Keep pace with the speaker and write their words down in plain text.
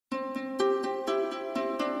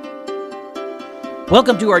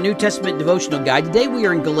Welcome to our New Testament devotional guide. Today we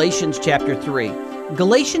are in Galatians chapter 3.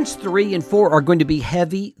 Galatians 3 and 4 are going to be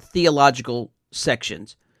heavy theological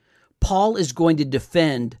sections. Paul is going to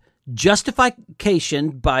defend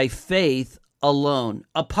justification by faith alone,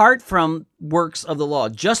 apart from works of the law.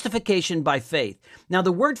 Justification by faith. Now,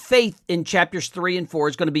 the word faith in chapters 3 and 4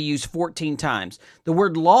 is going to be used 14 times. The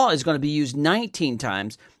word law is going to be used 19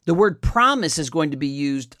 times. The word promise is going to be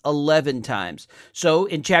used 11 times. So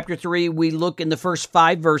in chapter 3, we look in the first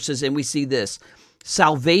 5 verses and we see this.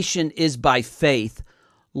 Salvation is by faith.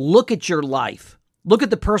 Look at your life. Look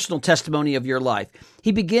at the personal testimony of your life.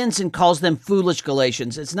 He begins and calls them foolish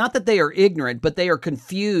Galatians. It's not that they are ignorant, but they are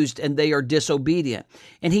confused and they are disobedient.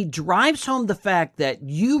 And he drives home the fact that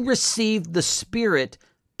you received the Spirit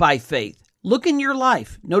by faith. Look in your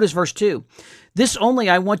life. Notice verse 2. This only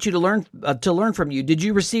I want you to learn from you. Did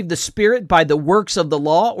you receive the Spirit by the works of the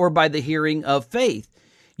law or by the hearing of faith?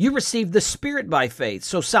 You received the Spirit by faith.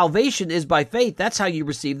 So salvation is by faith. That's how you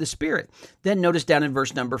receive the Spirit. Then notice down in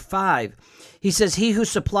verse number 5. He says, he who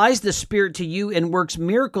supplies the Spirit to you and works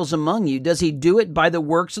miracles among you, does he do it by the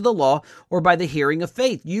works of the law or by the hearing of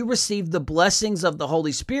faith? You receive the blessings of the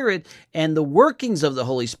Holy Spirit and the workings of the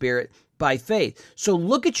Holy Spirit by faith. So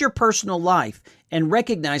look at your personal life and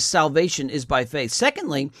recognize salvation is by faith.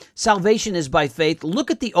 Secondly, salvation is by faith.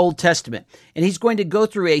 Look at the Old Testament. And he's going to go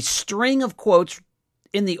through a string of quotes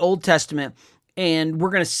in the Old Testament, and we're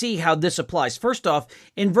going to see how this applies. First off,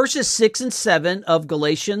 in verses 6 and 7 of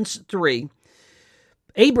Galatians 3,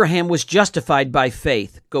 Abraham was justified by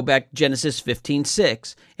faith. Go back Genesis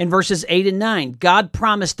 15:6. In verses 8 and 9, God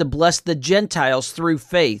promised to bless the Gentiles through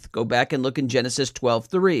faith. Go back and look in Genesis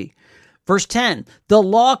 12:3. Verse 10, the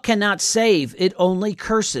law cannot save, it only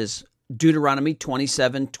curses. Deuteronomy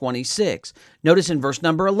 27:26. Notice in verse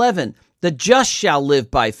number 11, the just shall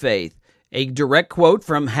live by faith. A direct quote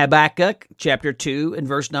from Habakkuk chapter 2 and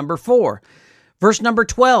verse number 4. Verse number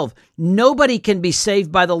 12, nobody can be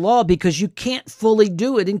saved by the law because you can't fully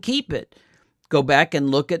do it and keep it. Go back and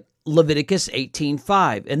look at Leviticus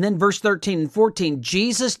 18:5. And then verse 13 and 14,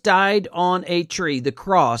 Jesus died on a tree, the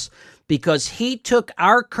cross, because he took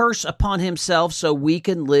our curse upon himself so we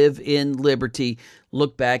can live in liberty.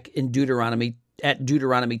 Look back in Deuteronomy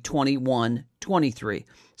 21:23.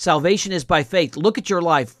 Salvation is by faith. Look at your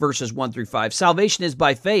life, verses 1 through 5. Salvation is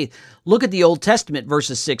by faith. Look at the Old Testament,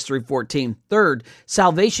 verses 6 through 14. Third,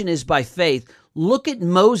 salvation is by faith. Look at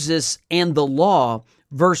Moses and the law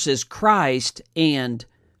versus Christ and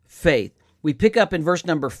faith. We pick up in verse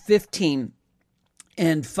number 15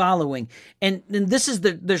 and following. And this is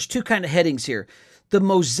there's two kind of headings here. The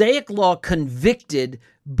Mosaic law convicted,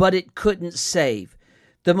 but it couldn't save.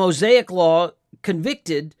 The Mosaic law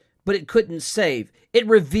convicted, but it couldn't save. It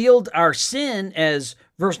revealed our sin, as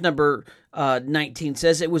verse number 19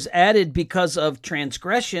 says. It was added because of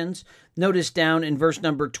transgressions. Notice down in verse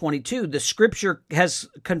number 22, the scripture has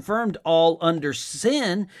confirmed all under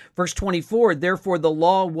sin. Verse 24, therefore the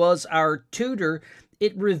law was our tutor.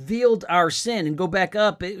 It revealed our sin. And go back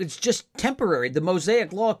up, it's just temporary. The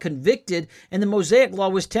Mosaic law convicted, and the Mosaic law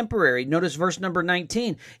was temporary. Notice verse number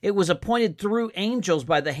 19. It was appointed through angels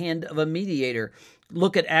by the hand of a mediator.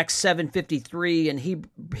 Look at Acts 7:53 and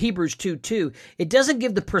Hebrews 2:2. It doesn't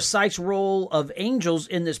give the precise role of angels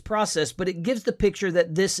in this process, but it gives the picture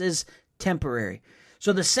that this is temporary.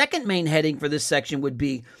 So the second main heading for this section would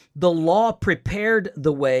be the law prepared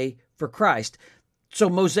the way for Christ. So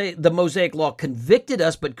the Mosaic law convicted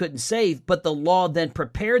us but couldn't save, but the law then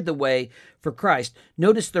prepared the way for Christ.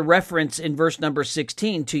 Notice the reference in verse number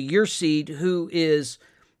 16 to your seed who is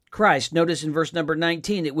Christ. Notice in verse number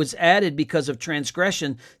 19, it was added because of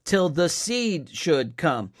transgression till the seed should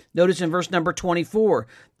come. Notice in verse number 24,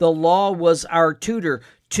 the law was our tutor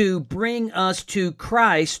to bring us to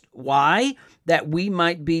Christ. Why? That we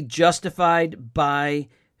might be justified by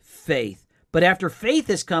faith. But after faith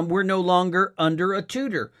has come, we're no longer under a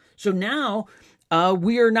tutor. So now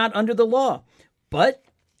we are not under the law, but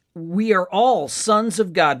we are all sons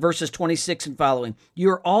of God, verses 26 and following. You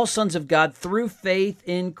are all sons of God through faith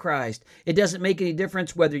in Christ. It doesn't make any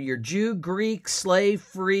difference whether you're Jew, Greek, slave,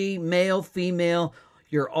 free, male, female.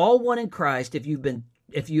 You're all one in Christ if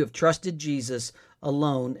you have trusted Jesus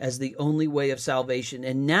alone as the only way of salvation.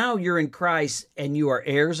 And now you're in Christ and you are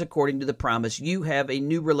heirs according to the promise. You have a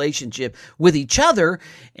new relationship with each other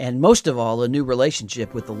and most of all, a new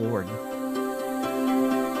relationship with the Lord.